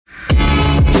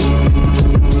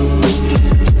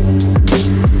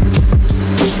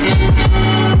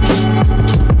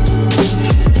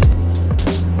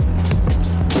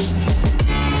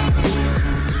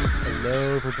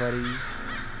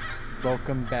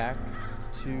welcome back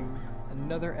to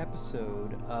another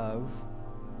episode of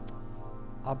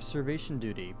Observation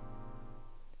Duty.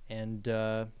 And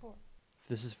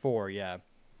this is 4, yeah.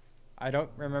 I don't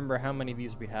remember how many of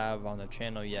these we have on the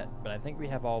channel yet, but I think we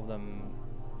have all of them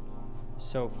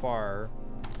so far.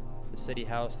 The City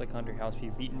House, the Country House,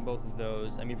 we've beaten both of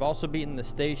those. And we've also beaten the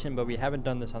station, but we haven't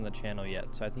done this on the channel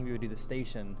yet. So I think we would do the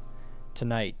station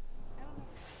tonight.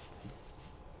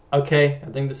 Okay, I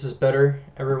think this is better,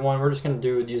 everyone. We're just going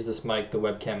to use this mic, the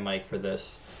webcam mic, for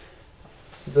this.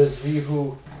 For those of you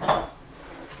who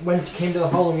came to the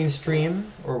Halloween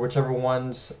stream, or whichever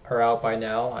ones are out by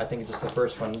now, I think it's just the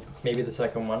first one, maybe the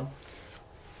second one.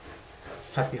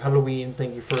 Happy Halloween,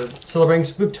 thank you for celebrating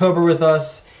Spooktober with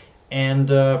us. And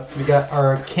we got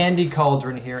our candy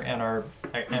cauldron here,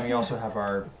 and we also have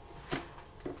our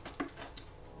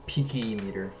PKE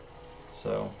meter.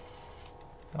 So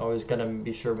always gotta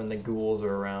be sure when the ghouls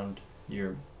are around,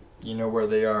 you know where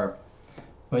they are.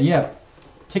 But yeah,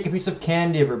 take a piece of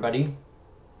candy, everybody.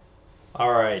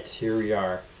 All right, here we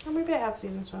are. Oh, maybe I have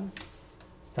seen this one.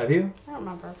 Have you? I don't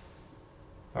remember.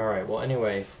 All right. Well,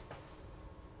 anyway.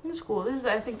 It's cool. This is,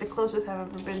 I think, the closest I've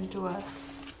ever been to a.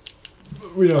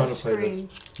 We know how to play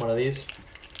this. One of these.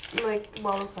 Like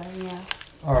while we're playing, yeah.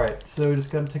 All right. So we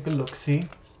just gotta take a look. See.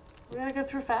 We gotta go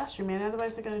through faster, man.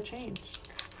 Otherwise, they're gonna change.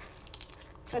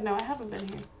 But no, I haven't been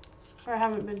here, or I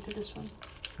haven't been to this one.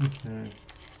 Mm-hmm.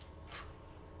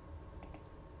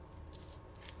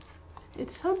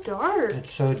 It's so dark.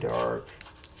 It's so dark.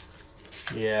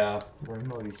 Yeah. We're in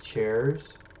all these chairs.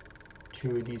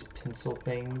 2 of these pencil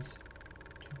things.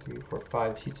 2, 3, 4,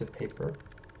 5 sheets of paper.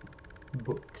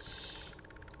 Books.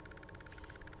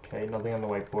 Okay, nothing on the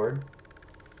whiteboard.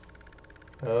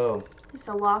 Oh. It's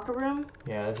the locker room.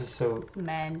 Yeah, this is so.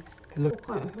 Men. It looks.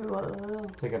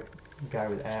 It's like a guy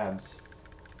with abs.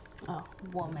 Oh,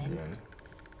 woman.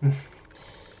 Yeah.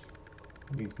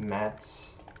 These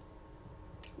mats.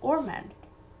 Or men.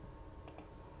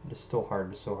 It's still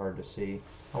so hard to see.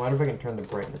 I wonder if I can turn the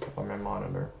brightness up on my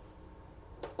monitor.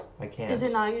 I can't. Is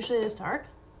it not usually this dark?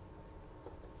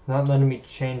 It's not letting me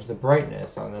change the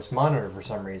brightness on this monitor for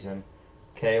some reason.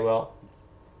 Okay, well.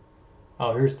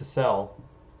 Oh, here's the cell.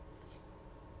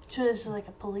 So this is like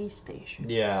a police station.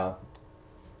 Yeah.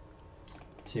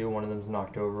 2, one of them's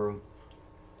knocked over.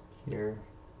 Here.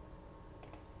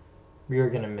 We are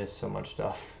gonna miss so much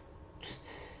stuff.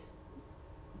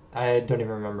 I don't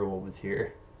even remember what was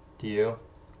here. Do you?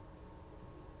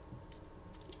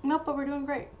 Nope, but we're doing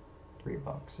great. 3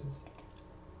 boxes.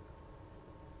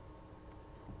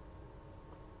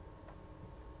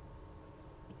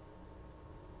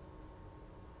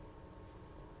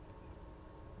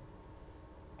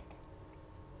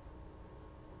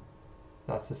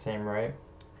 That's the same, right?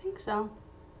 I think so.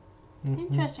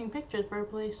 Mm-hmm. Interesting pictures for a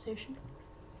police station.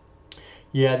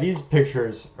 Yeah, these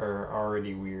pictures are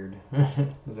already weird.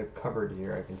 There's a cupboard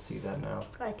here, I can see that now.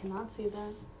 I cannot see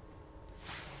that.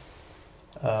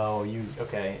 Oh,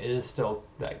 okay, it is still,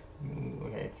 like,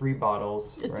 okay, 3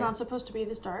 bottles. It's right? not supposed to be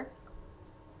this dark?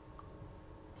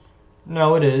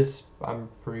 No, it is. I'm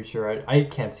pretty sure. I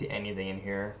can't see anything in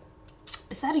here.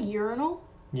 Is that a urinal?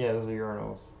 Yeah, those are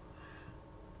urinals.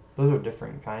 Those are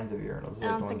different kinds of urinals. I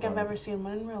don't think I've ever seen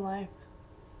one in real life.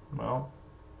 Well,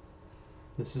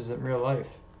 this isn't real life.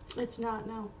 It's not,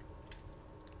 no.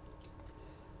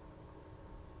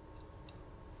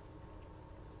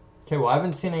 Okay, well, I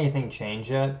haven't seen anything change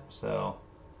yet, so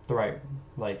I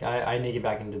need to get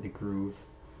back into the groove.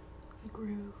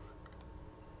 Groove.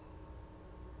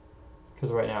 Because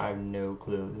right now I have no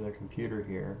clue. There's a computer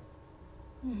here.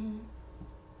 Mm-hmm.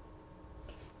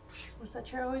 Was that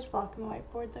chair always blocking the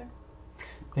whiteboard there?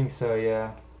 I think so,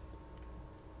 yeah.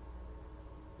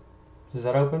 Has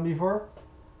that opened before?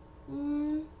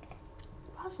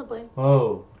 Possibly.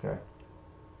 Oh, okay.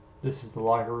 This is the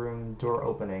locker room door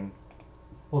opening.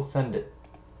 We'll send it.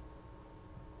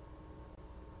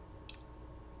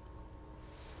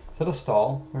 Is that a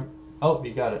stall? Oh,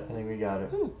 we got it. I think we got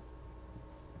it.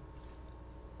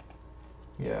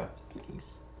 Yeah.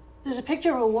 Nice. There's a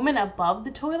picture of a woman above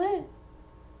the toilet?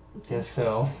 Guess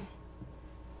so.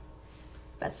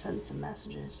 That sends some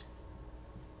messages.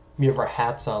 We have our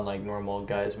hats on like normal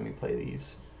guys when we play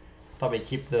these. Thought we'd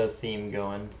keep the theme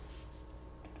going.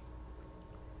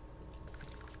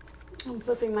 I'm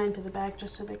flipping mine to the back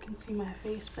just so they can see my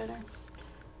face better.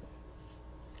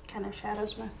 Kind of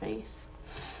shadows my face.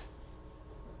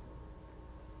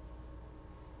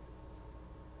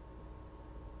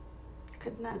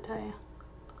 Could not tell you.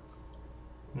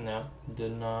 No, do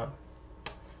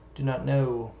not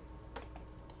know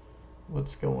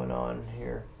what's going on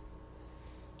here.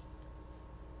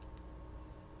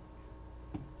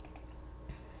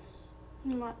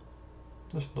 What?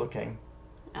 Just looking.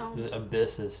 Oh. The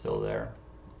abyss is still there.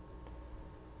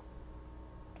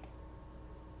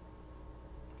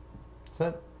 Is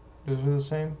that... Those are the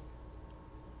same?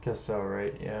 Guess so,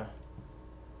 right? Yeah.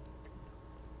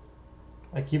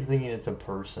 I keep thinking it's a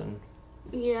person.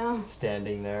 Yeah.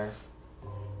 Standing there.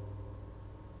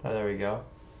 Oh, there we go.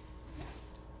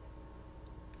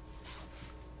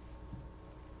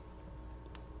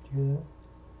 Do you hear that?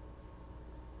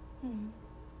 Mm-hmm.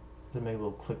 Does it make a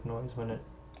little click noise when it...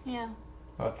 Yeah.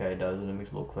 Okay, it does, and it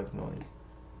makes a little click noise.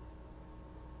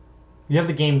 You have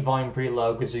the game volume pretty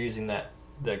low because you're using the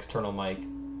external mic.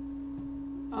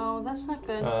 Oh, that's not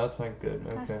good. Oh, that's not good.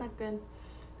 Okay. That's not good.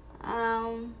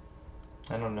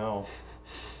 I don't know.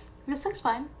 This looks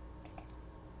fine.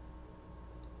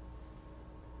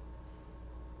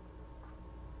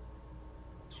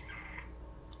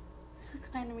 This looks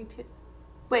fine to me too.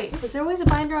 Wait, was there always a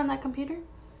binder on that computer?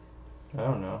 I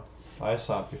don't know. I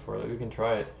saw it before. We can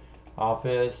try it.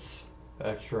 Office,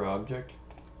 extra object.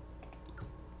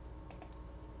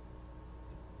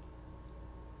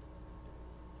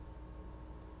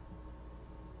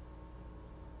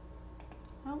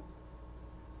 Oh.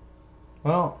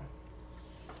 Well.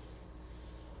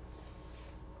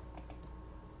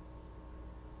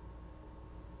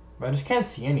 I just can't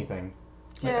see anything.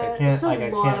 Like, Yeah, I can't, it's a like, I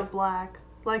lot can't... of black.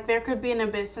 Like there could be an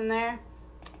abyss in there.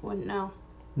 Wouldn't know.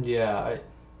 Yeah,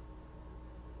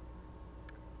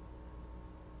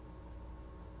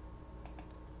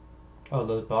 Oh,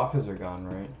 those boxes are gone,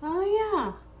 right? Oh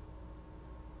yeah.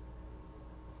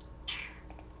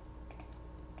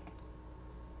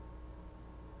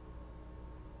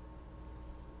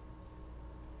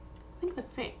 I think the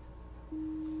fan.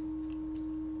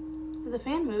 Did the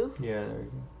fan move? Yeah, there you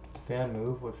go. The fan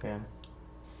move? What fan?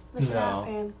 The No.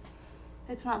 fan.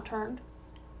 It's not turned.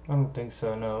 I don't think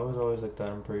so, no. It was always like that,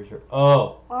 I'm pretty sure.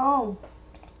 Oh! Oh.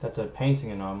 That's a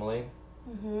painting anomaly.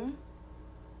 Mm-hmm.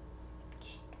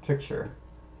 Picture.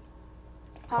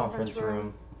 Conference room.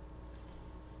 room.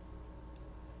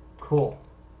 Cool.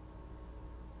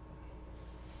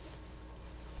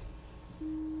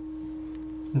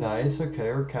 Nice, okay,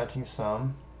 we're catching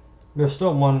some. There's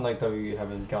still one like that we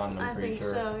haven't gotten, I'm pretty sure.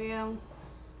 I think so, yeah.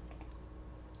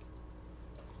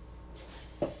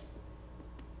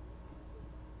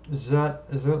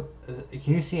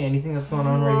 Can you see anything that's going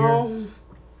on right here?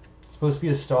 It's supposed to be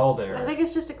a stall there. I think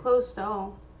it's just a closed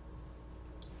stall.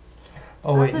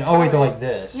 Oh wait, That's a oh wait, they're toilet. like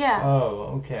this. Yeah.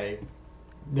 Oh, okay.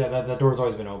 Yeah, that door's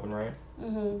always been open, right?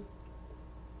 Mm-hmm.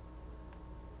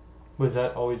 Was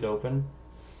that always open?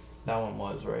 That one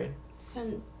was, right?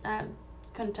 Couldn't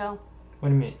tell. What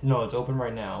do you mean? No, it's open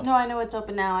right now. No, I know it's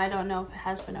open now. I don't know if it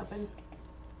has been open.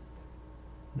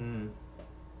 Hmm.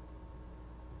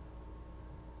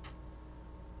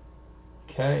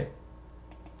 Okay.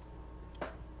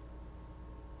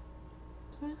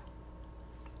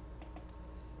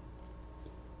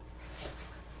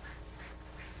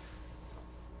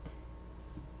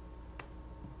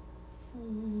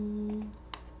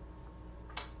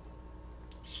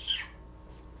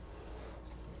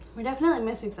 We're definitely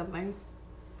missing something.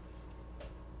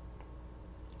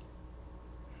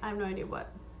 I have no idea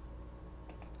what.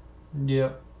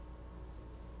 Yep.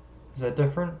 Is that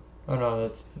different? Oh no,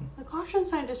 that's... The caution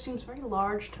sign just seems very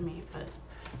large to me, but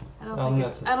I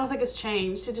don't think it's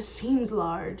changed. It just seems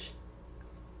large.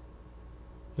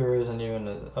 There isn't even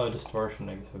a distortion,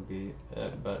 I guess would be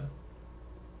it, but...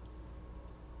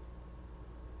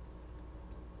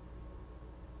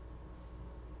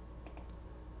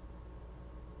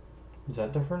 Is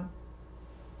that different?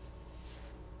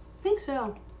 I think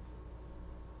so.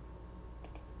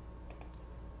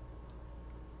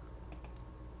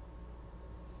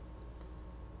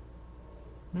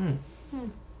 Hmm.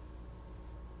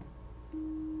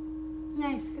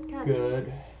 Nice, good catch.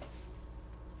 Good.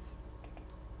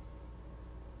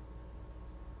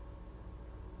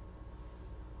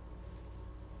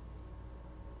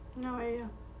 No idea.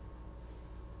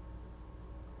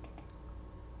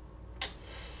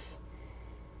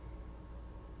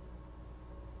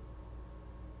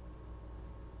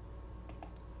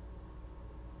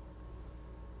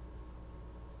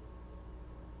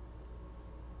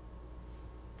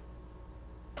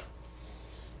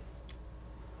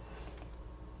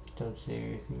 Don't see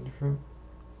anything different.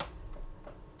 I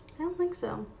don't think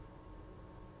so.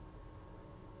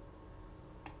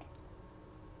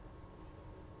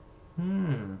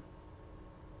 Hmm.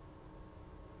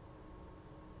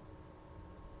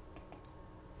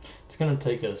 It's gonna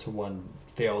take us one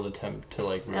failed attempt to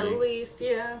like really At least,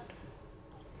 yeah.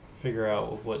 figure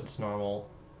out what's normal.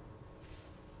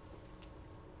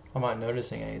 I'm not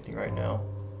noticing anything right now.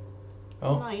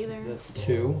 Oh, not either. that's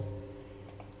 2.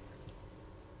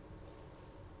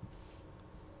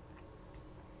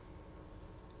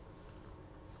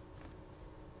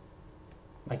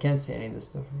 I can't see any of this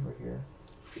stuff over here.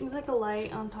 There's like a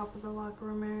light on top of the locker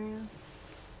room area.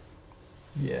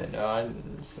 Yeah, no, I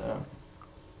didn't. So.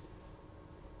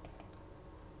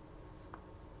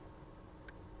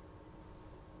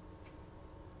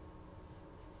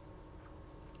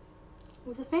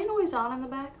 Was the fan always on in the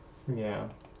back? Yeah.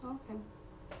 Okay.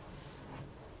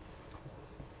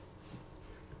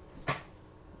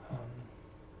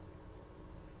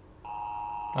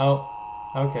 Oh,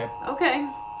 okay. Okay.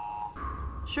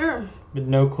 Sure. But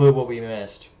no clue what we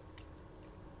missed.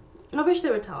 I wish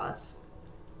they would tell us.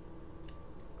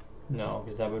 No,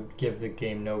 because that would give the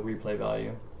game no replay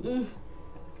value.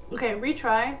 Okay,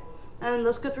 retry, and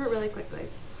let's go through it really quickly.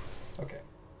 Okay.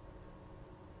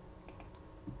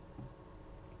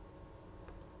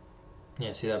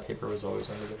 Yeah, see that paper was always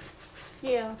under there.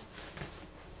 Yeah.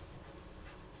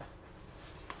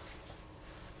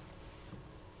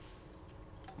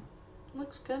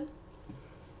 Looks good.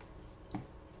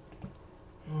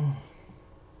 Oh.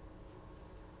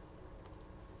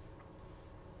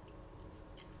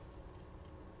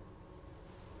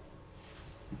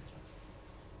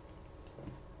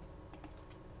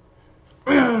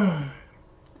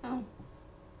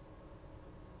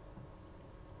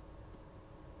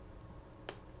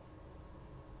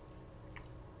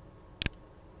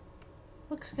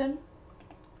 Looks good.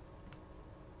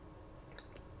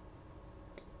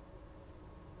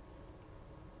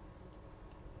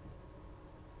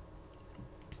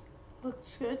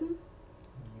 Looks good.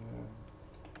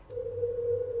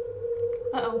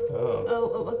 Uh-oh.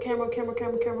 Oh, camera.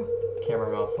 Camera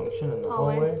malfunction in the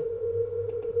Hallway. hallway.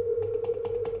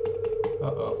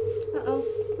 Uh-oh. Uh-oh.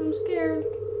 I'm scared.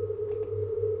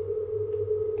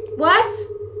 What?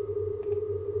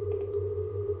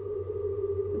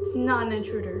 It's not an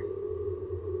intruder.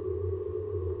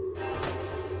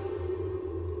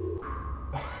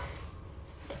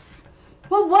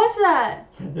 What was that?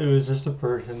 It was just a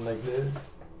person like this.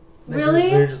 Like, Really?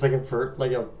 They're just like a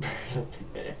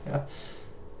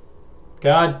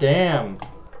God damn.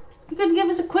 You could give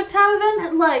us a quick time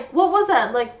event? Like, what was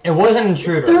that? Like, It was an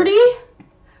intruder. 30?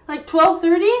 Like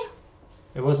 12:30?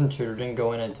 It was an intruder. Didn't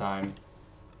go in time.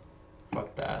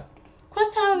 Fuck that.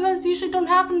 Quick time events usually don't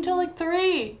happen until like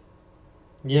 3.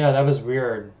 Yeah, that was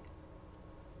weird.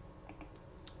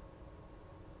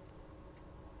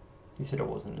 You said it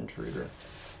was an intruder.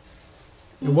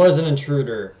 It was an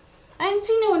intruder. I didn't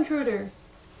see no intruder.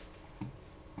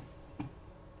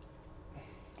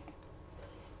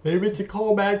 Maybe it's a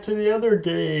callback to the other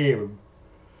game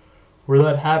where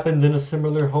that happened in a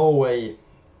similar hallway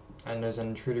and there's an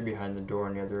intruder behind the door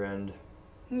on the other end.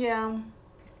 Yeah.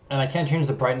 And I can't change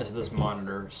the brightness of this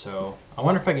monitor, so I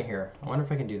wonder if I can hear. I wonder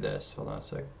if I can do this. Hold on a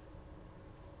sec.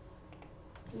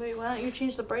 Wait, why don't you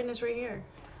change the brightness right here?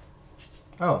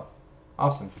 Oh,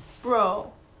 awesome.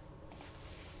 Bro.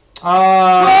 That's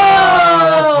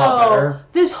a lot better.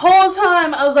 This whole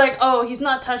time I was like, oh, he's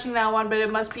not touching that one, but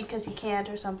it must be because he can't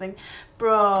or something.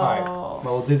 Bro. Alright, well,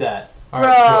 we'll do that. Bro.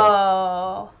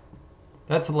 Alright, cool.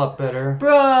 That's a lot better.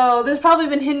 Bro, there's probably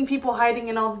been hidden people hiding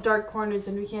in all the dark corners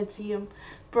and we can't see them.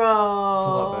 Bro. It's a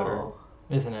lot better,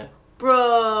 isn't it?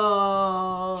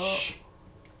 Bro. Shh.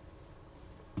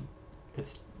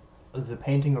 There's a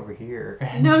painting over here.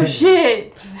 No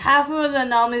shit. Half of the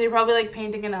anomalies are probably like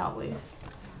painting anomalies.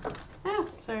 Ah,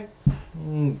 sorry.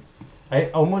 I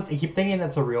keep thinking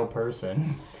that's a real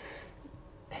person.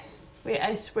 Wait,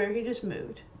 I swear he just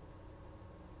moved.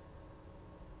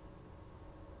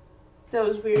 That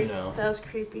was weird. No. That was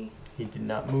creepy. He did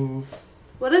not move.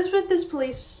 What is with this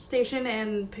police station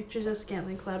and pictures of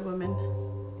scantily clad women?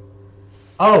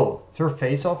 Oh, is her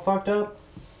face all fucked up?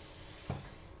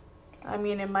 I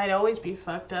mean, it might always be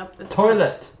fucked up.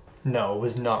 Toilet! No, it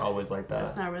was not always like that.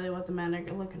 That's not really what the men are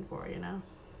looking for, you know?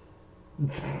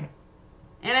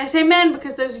 And I say men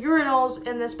because there's urinals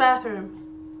in this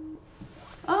bathroom.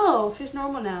 Oh, she's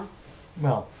normal now.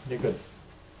 Well, you're good.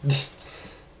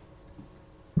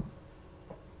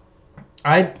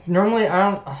 I don't.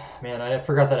 Man, I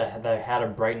forgot that I had a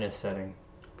brightness setting.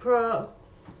 Bro.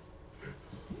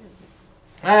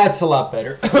 That's a lot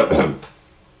better.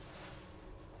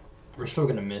 We're still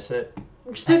gonna miss it.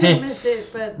 We're still gonna miss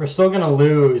it, but We're still gonna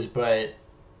lose, but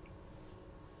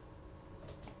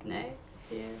next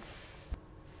year.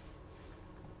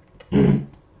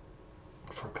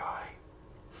 For Guy.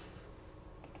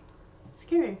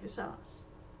 Scary if you saw us.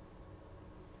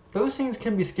 Those things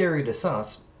can be scary to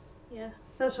sus. Yeah,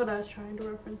 that's what I was trying to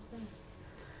reference things.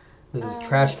 There's a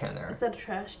trash can there. Is that a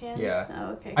trash can? Yeah.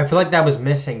 Oh, okay. I feel like that was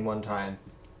missing one time.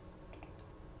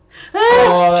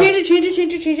 Ah! Change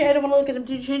it. I don't want to look at him.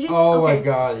 Did you change it? Oh okay. my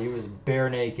god, he was bare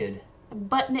naked.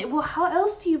 Well, how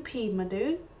else do you pee, my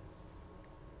dude?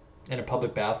 In a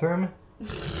public bathroom?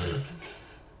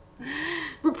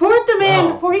 Report the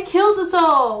man before he kills us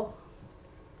all.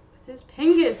 With his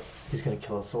pingus. He's gonna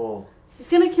kill us all. He's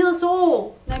gonna kill us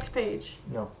all. Next page.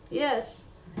 No. Yes.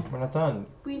 We're not done.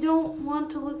 We don't want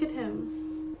to look at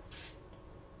him.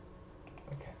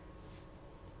 Okay.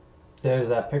 There's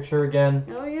that picture again.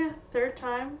 Oh yeah, third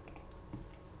time.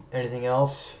 Anything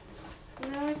else?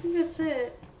 No, I think that's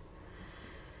it.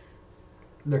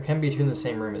 There can be two in the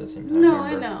same room at the same time. No,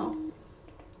 remember. I know.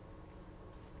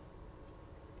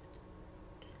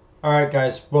 Alright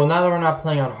guys, well now that we're not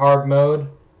playing on hard mode.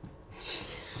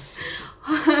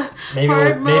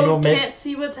 Hard mode, can't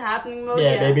see what's happening mode.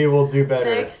 Yeah, maybe we'll do better.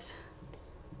 Next.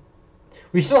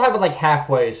 We still have it like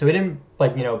halfway, so we didn't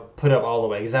like, put it up all the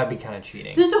way, because that'd be kind of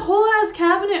cheating. There's a whole ass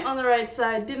cabinet on the right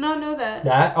side. Did not know that.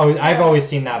 That? Oh, yeah. I've always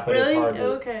seen that, but really? it's hardly.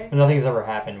 Okay. Nothing's ever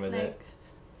happened with it. Next.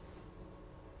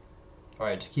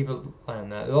 Alright, to keep an eye on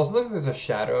that. It also looks like there's a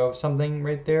shadow of something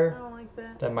right I there. don't like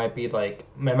that. That might be like,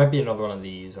 it might be another one of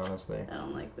these, honestly. I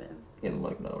don't like that. You don't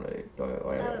like no,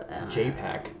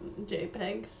 JPEG.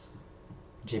 JPEGs.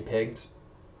 JPEGs.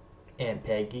 Aunt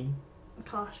Peggy.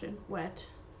 Caution, wet.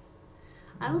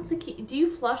 I don't think do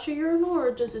you flush a urinal or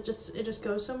does it just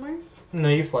go somewhere? No,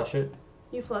 you flush it.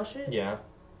 You flush it? Yeah.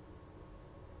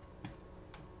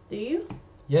 Do you?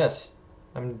 Yes.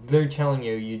 I'm literally telling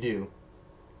you, you do.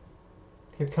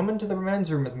 Here, come into the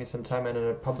men's room with me sometime and in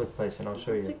a public place and I'll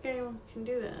show you. I don't think I can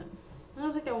do that. I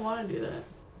don't think I want to do that.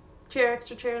 Chair,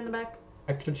 extra chair in the back.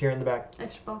 Extra chair in the back.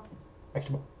 Extra ball.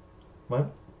 Extra ball.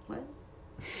 What? What?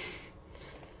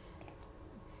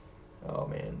 Oh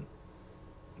man.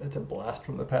 That's a blast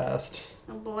from the past.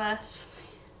 A blast.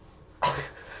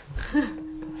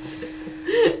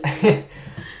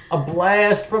 A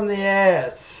blast from the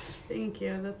ass. Thank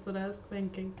you. That's what I was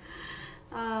thinking.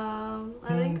 I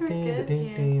think we're good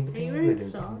here. Are you wearing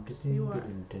socks? You are.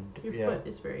 Your foot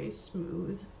is very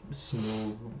smooth.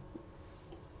 Smooth.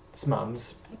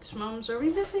 Smums. Smums, are we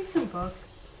missing some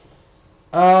books?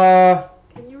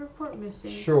 Can you report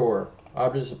missing? Sure.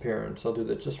 Object disappearance. I'll do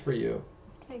that just for you.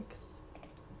 Thanks.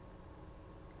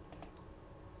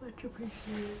 Much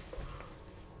appreciated.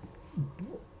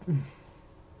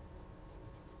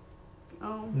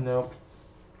 Oh. Nope.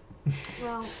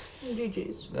 Well,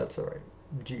 GG's. That's alright.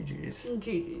 GG's.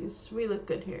 GG's. We look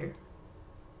good here.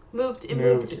 Moved.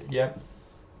 Yep.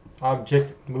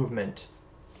 Object movement.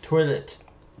 Toilet.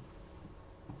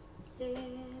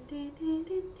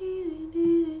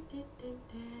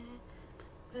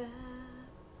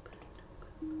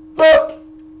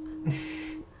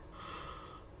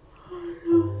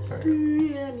 Sorry.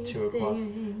 2 o'clock.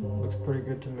 Looks pretty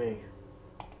good to me.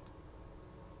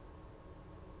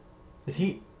 Is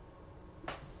he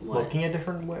looking a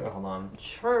different way? Hold on.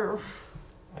 Sure.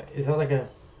 Is that like a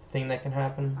thing that can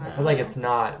happen? I feel like it's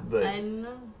not, but I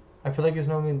know. I feel like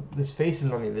this face is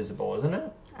normally visible, isn't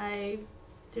it? I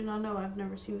do not know. I've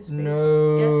never seen this face.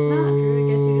 No. Guess not, Drew. I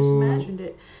guess you just imagined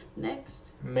it.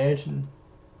 Next. Imagine.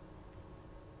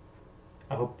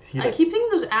 I hope I keep thinking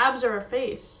those abs are a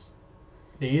face.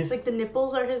 These? Like the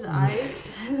nipples are his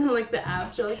eyes, and like the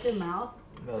abs are like your mouth.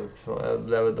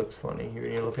 That would look funny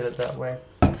when you look at it that way.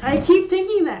 I keep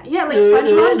thinking that. Yeah, like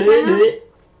SpongeBob.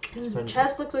 Kind of. His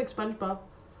chest looks like SpongeBob.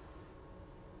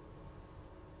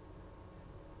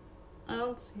 I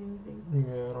don't see anything.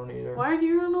 Yeah, I don't either. Why are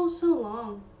urinals so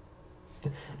long?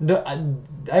 No,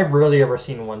 I've rarely ever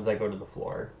seen ones that go to the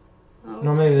floor. Okay.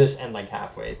 Normally they just end like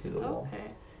halfway through the wall.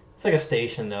 Okay. It's like a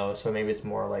station though, so maybe it's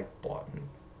more like blocking.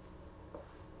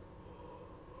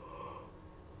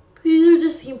 These are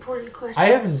just the important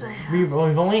questions. We've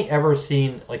only ever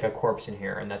seen like a corpse in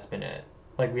here, and that's been it.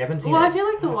 Like we haven't seen. Well, I feel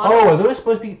like the water. Oh, are those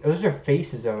supposed to be? Those are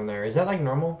faces on there. Is that like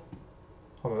normal?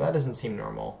 Hold on, that doesn't seem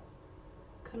normal.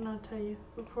 Could not tell you.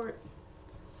 Report.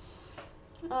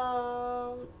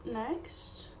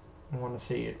 Next. I want to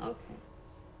see it. Okay.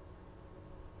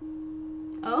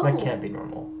 Oh. That can't be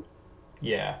normal.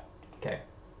 Yeah. Okay.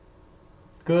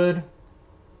 Good.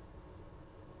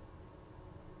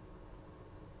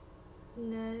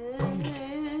 Next.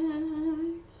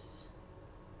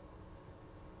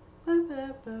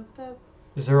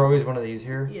 Is there always one of these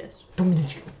here? Yes.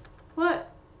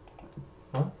 What?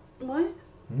 Huh? What?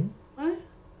 Hmm? What?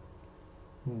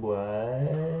 What?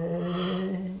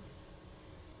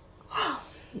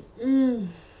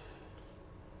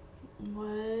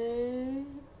 What?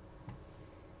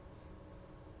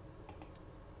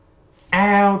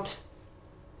 Out.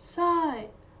 Silence.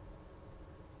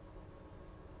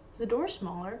 the door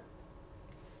smaller?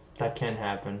 That can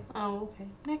happen. Oh, okay.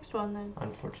 Next one then.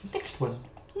 Unfortunately. Next one.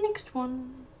 Next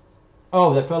one.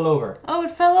 Oh, that fell over. Oh,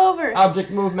 it fell over.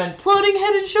 Object movement. Floating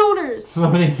head and shoulders.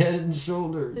 Floating head and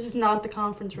shoulders. This is not the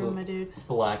conference room, my dude. It's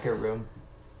the lacquer room.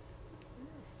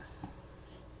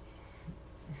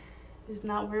 This is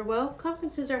not where, well,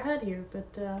 conferences are had here, but,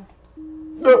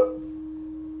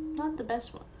 not the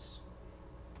best ones.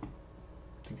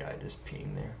 The guy just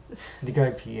peeing there. The guy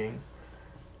peeing.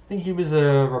 I think he was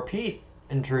a repeat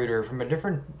intruder from a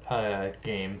different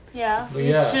game. Yeah. But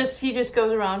yeah. He just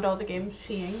goes around all the games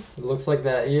peeing. It looks like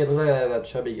that. Yeah, it looks like that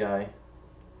chubby guy.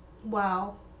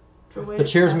 Wow. The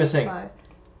chair's missing.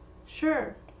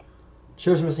 Sure.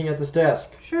 Chair's missing at this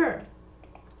desk. Sure.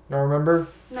 Don't remember?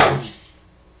 No.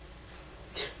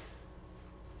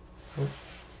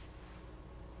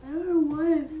 I don't know why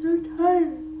I'm so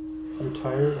tired. You're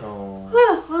tired? Oh.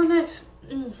 Oh, next.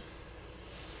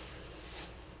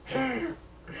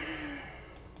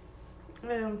 I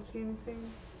don't see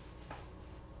anything.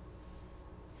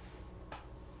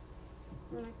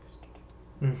 Next.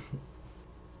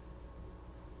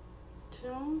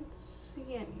 Don't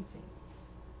see anything.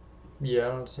 Yeah,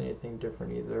 I don't see anything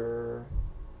different either.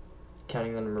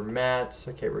 Counting the number of mats.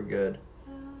 Okay, we're good.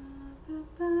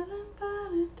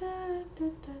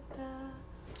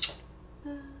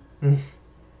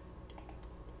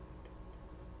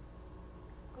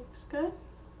 Looks good.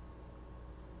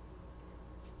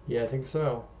 Yeah, I think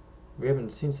so. We haven't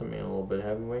seen something in a little bit,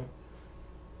 haven't we?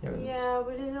 Yeah,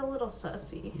 but it's a little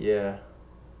sussy. Yeah.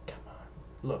 Come on.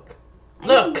 Look. I'm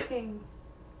Look! looking.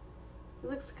 It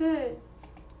looks good.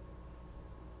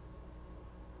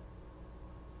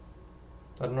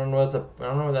 I don't know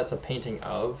what that's a painting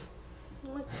of.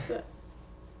 It looks good.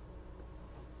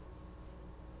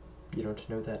 You don't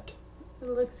know that. It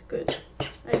looks good.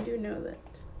 I do know that.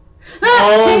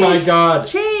 Oh my god!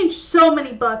 Change so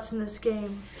many butts in this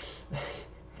game.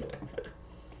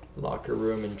 Locker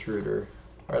room intruder.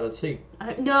 Alright, let's see.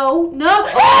 No.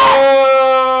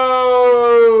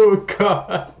 Oh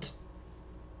god!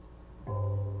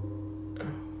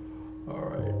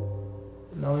 Alright.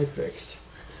 Now we fixed.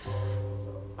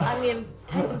 I mean,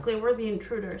 technically we're the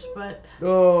intruders, but...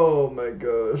 Oh my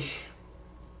gosh.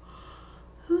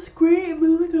 That was great.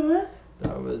 Moving on.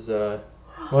 That was,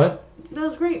 what? That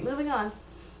was great. Moving on.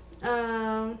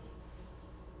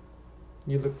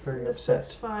 You look very This upset.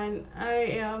 looks fine.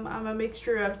 I'm a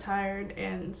mixture of tired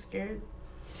and scared.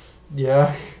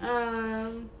 Yeah.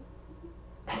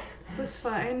 This looks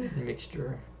fine.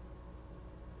 Mixture.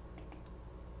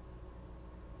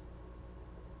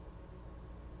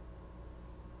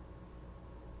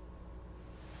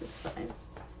 It's fine.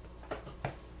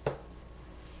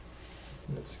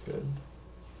 Looks good.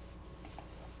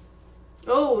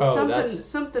 Oh, that's...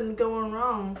 something going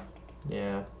wrong.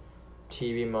 Yeah.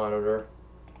 TV monitor.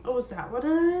 Oh, is that what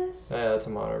it is? Yeah, that's a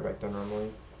monitor back there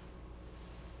normally.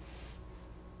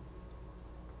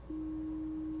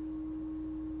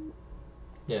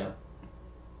 Yeah.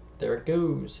 There it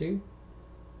goes, see?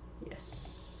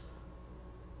 Yes.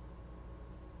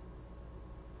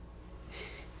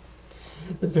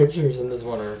 The pictures in this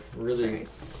one are really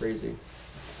crazy.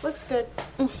 Looks good.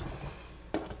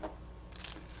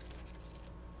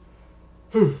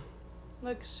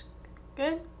 Looks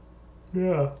good?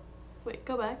 Yeah. Wait,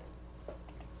 go back.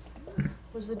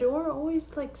 Was the door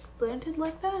always like slanted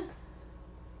like that?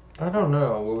 I don't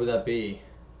know. What would that be?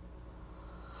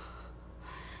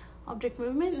 Object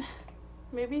movement?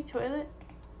 Maybe toilet?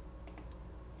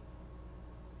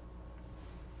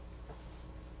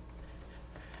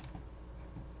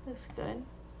 That's good.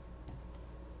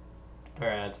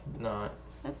 Alright, it's not.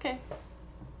 Okay.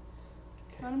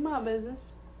 None of my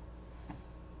business.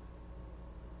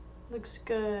 Looks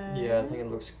good. Yeah, I think it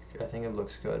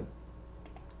looks good.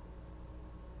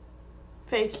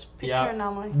 Face picture Yeah.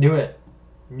 anomaly. Knew it.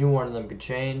 Knew one of them could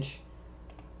change.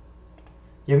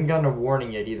 You haven't gotten a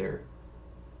warning yet either.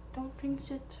 Don't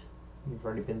jinx it. You've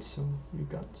gotten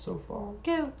so far.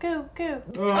 Go, go, go.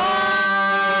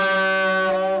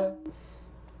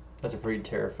 That's a pretty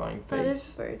terrifying face. That is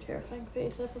a very terrifying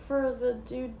face. I prefer the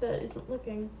dude that isn't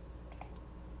looking.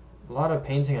 A lot of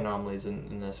painting anomalies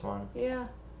in this one. Yeah.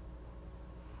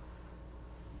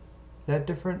 Is that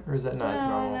different or is that not as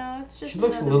normal? No, it's just She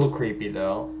looks a another- little creepy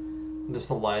though. Just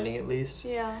the lighting at least.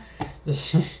 Yeah.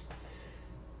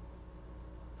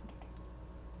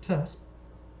 Sus.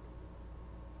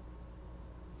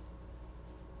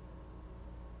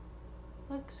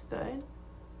 Looks good.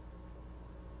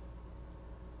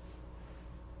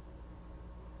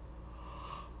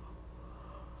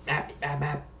 Bap, bap,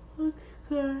 bap. Looks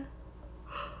good.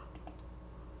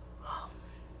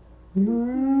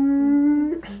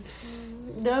 No.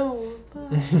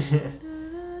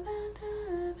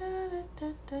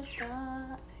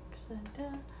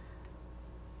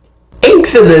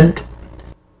 Excellent.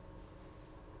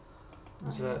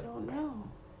 I don't know.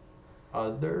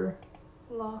 Other?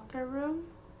 Locker room?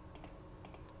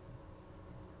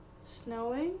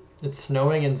 Snowing? It's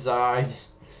snowing inside.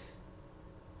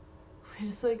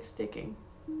 It's like sticking.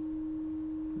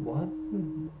 What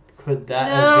could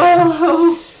that have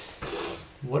No! been?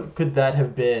 What could that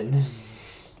have been?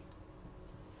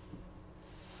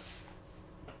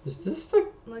 Is this like...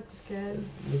 Looks good.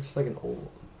 It looks like an old...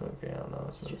 Okay, I don't know.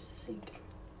 It's just a sink.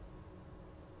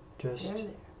 Just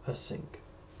a sink.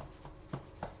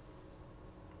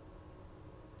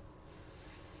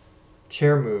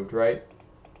 Chair moved, right?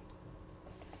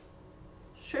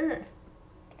 Sure.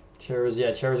 Chair was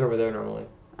over there normally.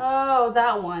 Oh,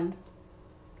 that one.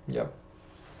 Yep.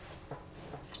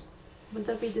 Would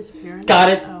that be disappearing? Got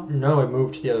it! Oh. No, it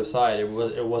moved to the other side. It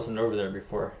wasn't over there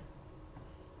before.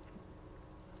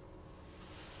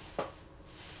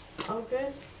 Oh,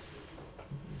 good.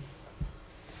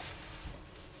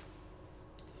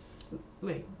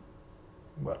 Wait.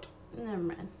 What? Never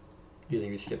mind. Do you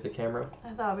think we skipped the camera?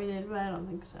 I thought we did, but I don't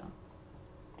think so.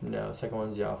 No, the second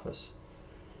one's the office.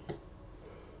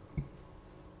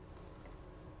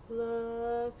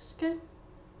 Looks good.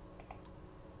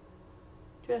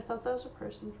 Dude, I thought that was a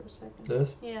person for a second. This?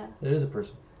 Yeah. It is a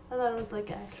person. I thought it was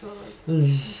like actual, like...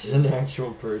 This is an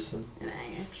actual person. An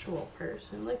actual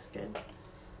person. Looks good.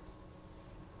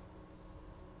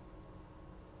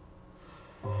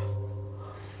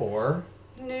 Four.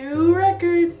 New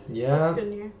record. Yeah. Looks good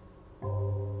in here.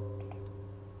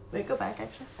 Wait, go back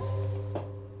actually.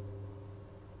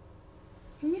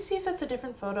 Can you see if that's a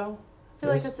different photo? I feel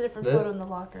like that's a different photo in the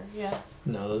locker. Yeah.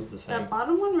 No, those are the same. That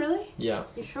bottom one, really? Yeah.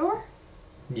 You sure?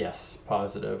 Yes,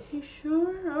 positive. You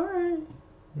sure? Alright.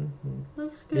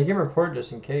 Looks good. You can report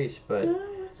just in case, but Yeah,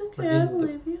 it's okay. I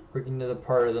believe you. we're getting to the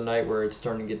part of the night where it's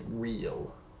starting to get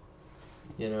real.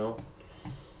 You know?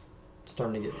 It's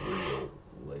starting to get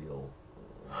real.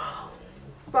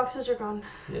 Boxes are gone.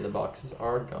 Yeah, the boxes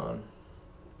are gone.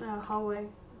 Hallway.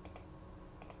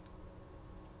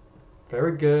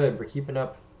 Very good. We're keeping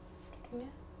up. Yeah.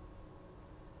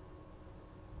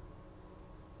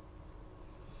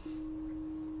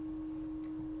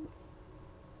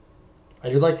 I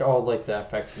do like all like the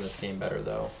effects in this game better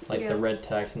though. Like the red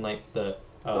text and like the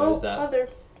there's that. Other.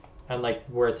 And like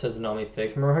where it says anomaly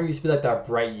fixed. Remember how it used to be like that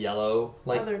bright yellow?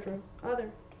 Like Other, Drew.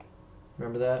 Other.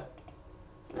 remember that?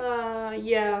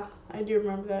 Yeah, I do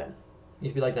remember that. It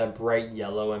used to be like that bright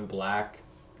yellow and black.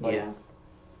 Like, yeah.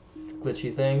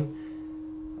 Glitchy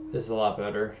thing. This is a lot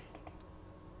better.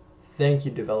 Thank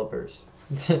you, developers.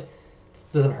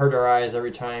 Doesn't hurt our eyes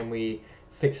every time we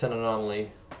fix an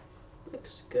anomaly.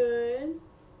 Looks good.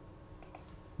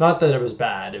 Not that it was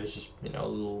bad. It was just, you know, a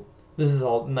little. This is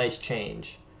a nice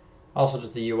change. Also,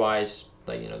 just the UI's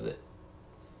like, you know, the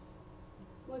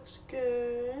Looks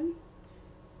good.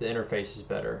 the interface is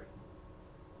better.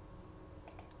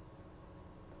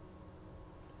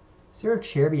 Is there a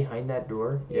chair behind that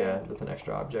door? Yeah, that's an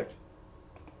extra object.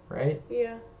 Right?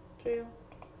 Yeah, true.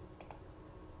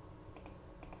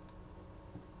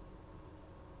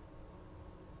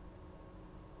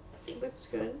 Looks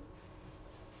good.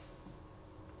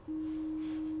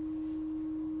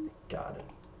 Got it.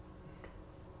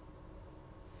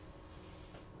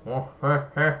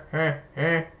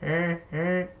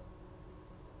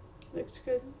 Looks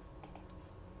good.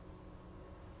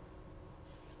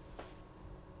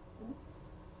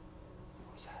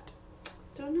 What was that?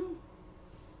 Don't know.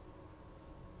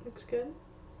 Looks good.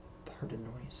 Heard a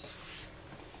noise.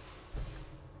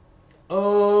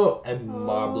 Oh, and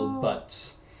marble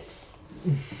butts.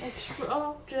 Extra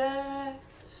object.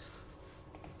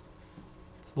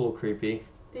 It's a little creepy.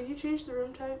 Did you change the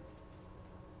room type?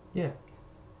 Yeah.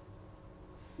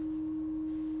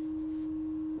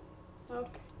 Okay.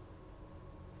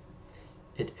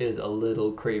 It is a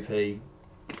little creepy.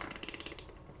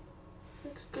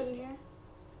 Looks good in here.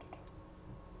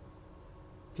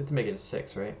 Just to make it a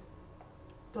 6, right?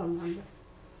 Don't remember.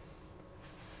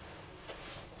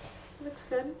 Looks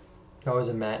good. Oh, there's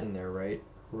a mat in there, right?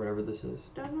 Or whatever this is.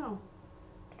 Don't know.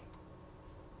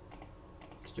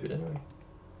 Let's do it anyway.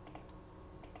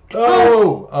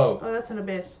 Oh! Oh, that's an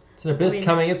abyss. It's an abyss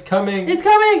coming. It's coming. It's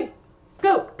coming!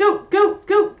 Go, go, go,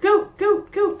 go, go, go,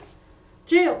 go.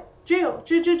 Jail, jail,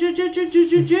 jail, jail, jail, jail, jail,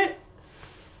 jail, jail.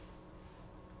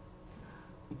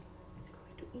 It's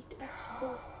going to eat us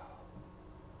whole.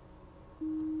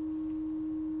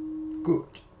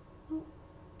 Good.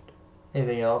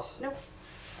 Anything else? Nope.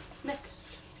 Next.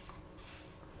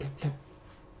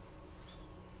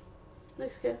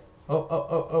 Looks good.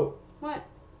 Oh. What?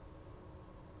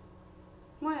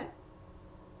 What?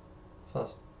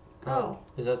 Sauce. Oh.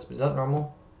 Is that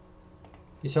normal?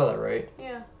 You saw that, right?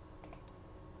 Yeah.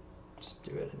 Just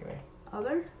do it anyway.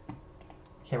 Other?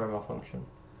 Camera malfunction.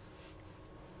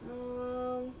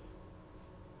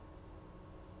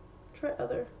 Try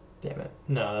other. Damn it.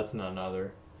 No, that's not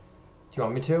another. Do you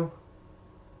want me to?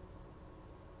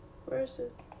 Where is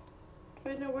it?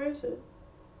 Wait, no, where is it?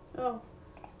 Oh.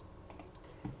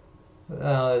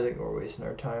 I think we're wasting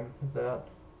our time with that.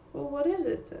 Well, what is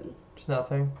it then? It's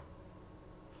nothing.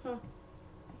 Huh.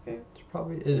 Okay. It's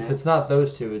probably if it's not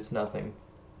those two, it's nothing.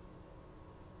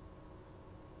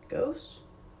 Ghost?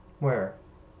 Where?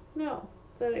 No.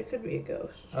 Then it could be a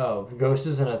ghost. Oh, ghost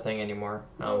isn't a thing anymore.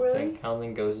 I don't really? I don't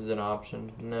think ghost is an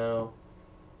option. No.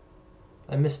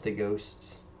 I miss the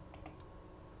ghosts.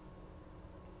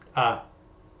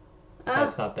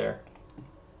 That's not there.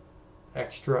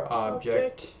 Extra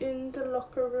object. In the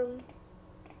locker room.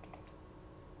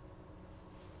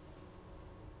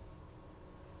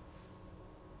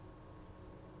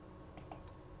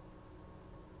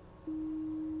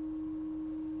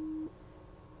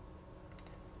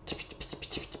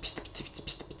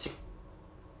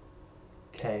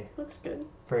 Okay. Looks good.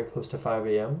 Very close to 5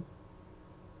 a.m.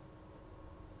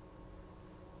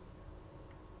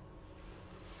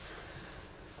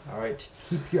 Alright,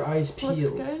 keep your eyes peeled. Looks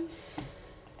good.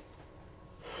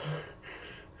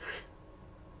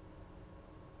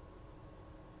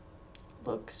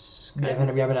 Looks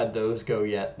good. We haven't had those go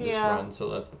yet this Yeah. run, so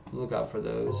let's look out for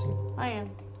those. I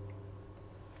am.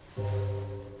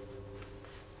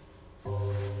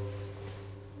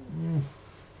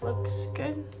 Looks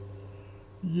good.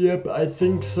 Yep, I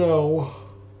think so.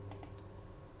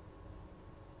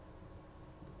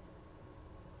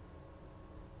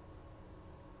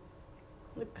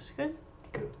 Looks good.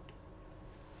 Good.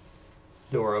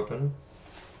 Door open.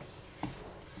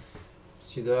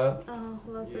 See that?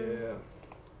 Locker room. Yeah.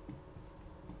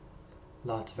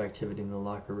 Lots of activity in the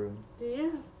locker room. Yeah.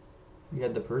 You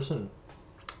had the person.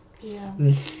 Yeah.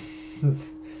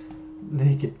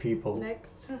 Naked people.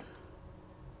 Next.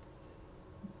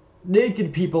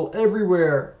 Naked people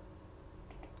everywhere.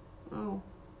 Oh.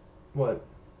 What?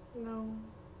 No.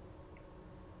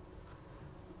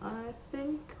 I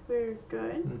think we're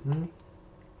good. Mm-hmm.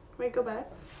 Wait, go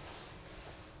back.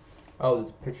 Oh, there's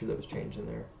a picture that was changed in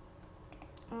there.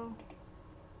 Oh.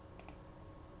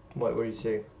 What do you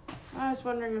see? I was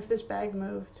wondering if this bag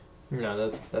moved.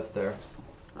 No, that's there.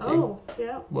 See? Oh,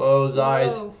 yeah. Whoa, his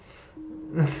eyes.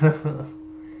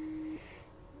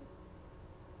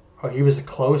 Oh, he was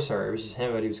closer. It was just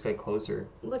him, but he was like closer.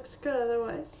 Looks good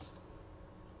otherwise.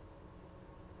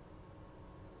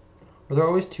 Were there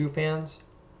always two fans?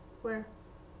 Where?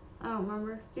 I don't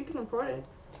remember. You can report it.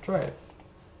 Let's try it.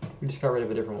 We just got rid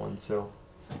of a different one, so.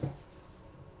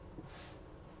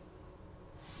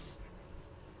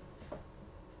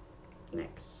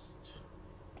 Next.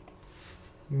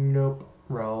 Nope.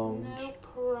 Wrong. Nope,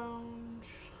 wrong.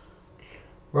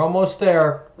 We're almost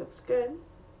there. Looks good.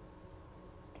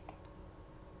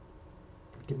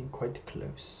 We're getting quite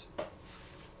close.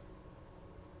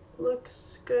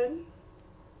 Looks good.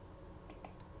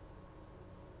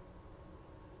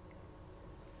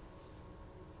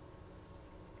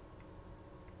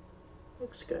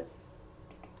 Looks good.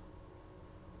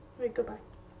 Wait, go back.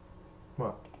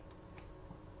 What?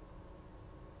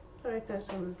 Alright, that's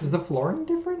all. Is the flooring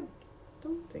different?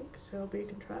 Don't think so, but you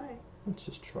can try. Let's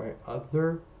just try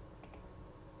other.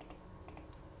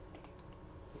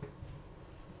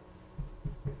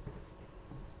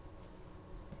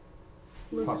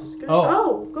 Looks good. Oh.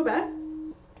 Oh, go back.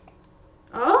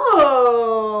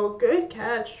 Oh, good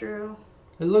catch, Drew.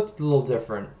 It looked a little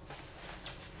different.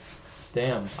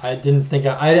 Damn, I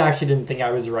actually didn't think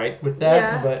I was right with that,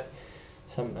 Yeah. but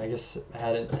I guess I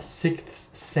had a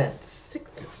sixth sense.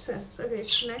 Sixth sense. Okay,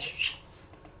 next.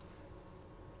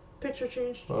 Picture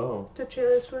changed Oh, to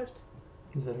Taylor Swift.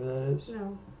 is that who that is?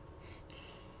 No.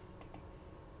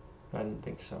 I didn't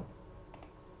think so.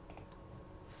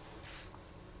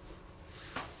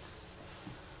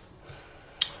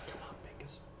 Come on,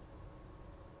 Pinkus.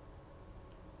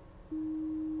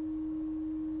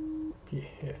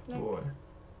 Yeah, boy.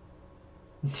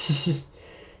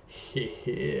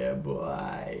 Yeah,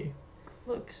 boy.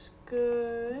 Looks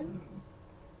good.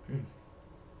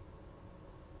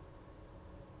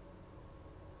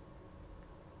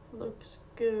 Looks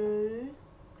good.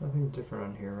 Nothing different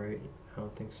on here, right? I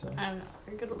don't think so. I don't know.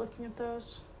 Are you good at looking at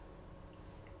those?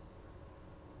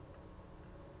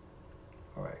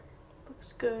 Alright.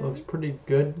 Looks good. Looks pretty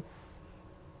good.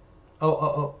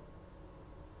 Oh.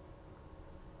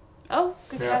 Oh,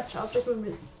 good Yeah. catch. Object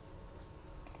movement.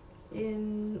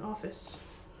 In office.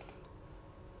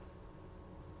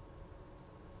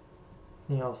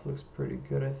 Everything else looks pretty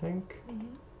good, I think.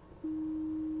 Mm-hmm.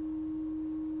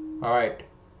 All right,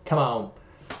 come on,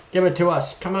 give it to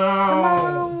us. Come on.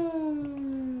 Come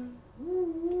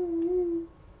on.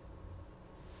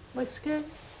 Looks good.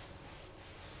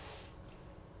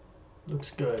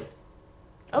 Looks good.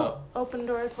 Oh, open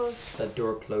door, closed. That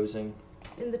door closing.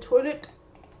 In the toilet.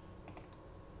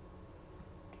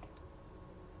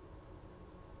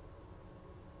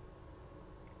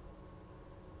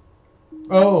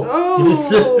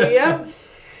 Oh, yep.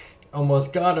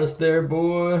 Almost got us there,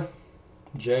 boy.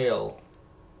 Jail.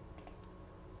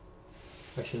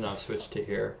 I should not have switched to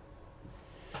here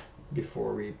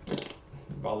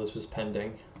while this was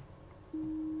pending.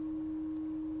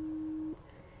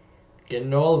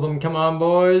 Getting all of them. Come on,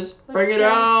 boys. Bring it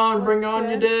on. Bring on,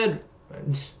 you did.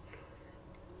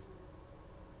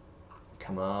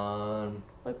 Come on.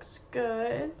 Looks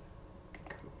good.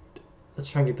 Let's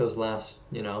try and get those last,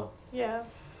 Yeah.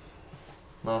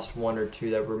 last one or two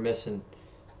that we're missing.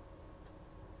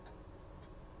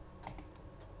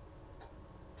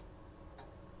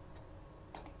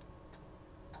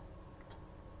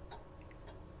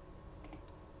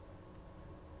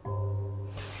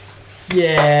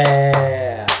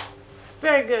 Yeah.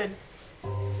 Very good.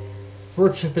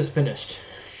 Workshop is finished.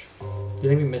 Do you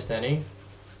think we missed any?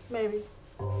 Maybe.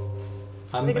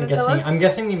 I'm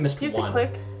guessing we missed Do you have one. to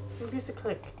click? You have to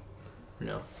click.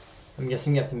 No. I'm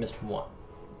guessing you have to miss one.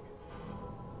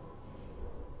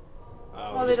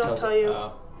 Oh, they don't tell you.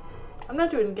 I'm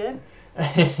not doing good.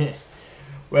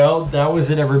 Well, that was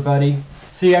it, everybody.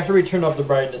 See, after we turned off the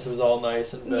brightness, it was all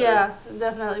nice and better. Yeah,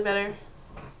 definitely better.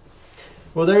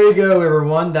 Well, there you go,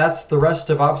 everyone. That's the rest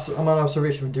of I'm on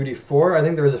Observation of Duty 4. I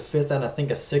think there was a 5th and I think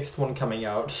a 6th one coming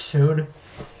out soon.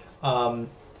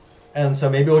 And so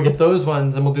maybe we'll get those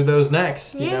ones and we'll do those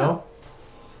next, you know?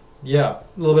 Yeah, a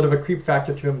little bit of a creep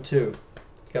factor to them, too.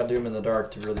 You gotta do them in the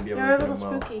dark to really be able to They're get a them little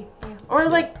well. spooky. Yeah. Or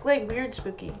like weird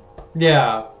spooky.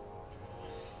 Yeah.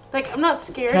 Like, I'm not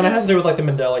scared. Kind of has to do with like the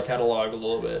Mandela catalog a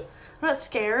little bit. I'm not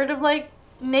scared of like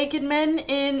naked men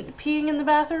peeing in the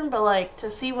bathroom, but like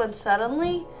to see one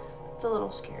suddenly, it's a little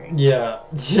scary. Yeah.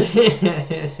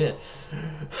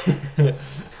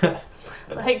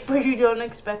 Like where you don't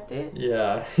expect it.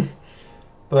 Yeah.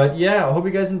 But yeah, I hope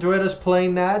you guys enjoyed us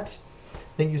playing that.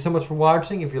 Thank you so much for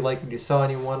watching. If you liked what you saw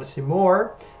and you want to see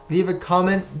more, leave a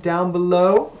comment down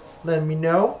below. Let me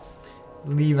know.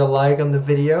 Leave a like on the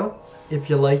video if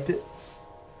you liked it.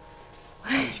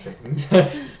 I'm just kidding.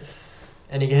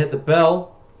 And you can hit the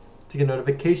bell to get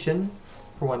notification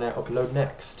for when I upload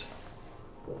next.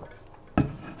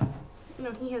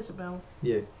 No, he has a bell.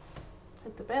 Yeah.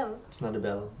 Hit the bell. It's not a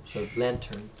bell, it's a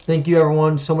lantern. Thank you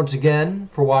everyone so much again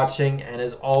for watching, and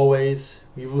as always,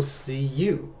 we will see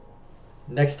you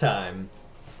next time.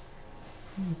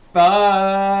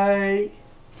 Bye!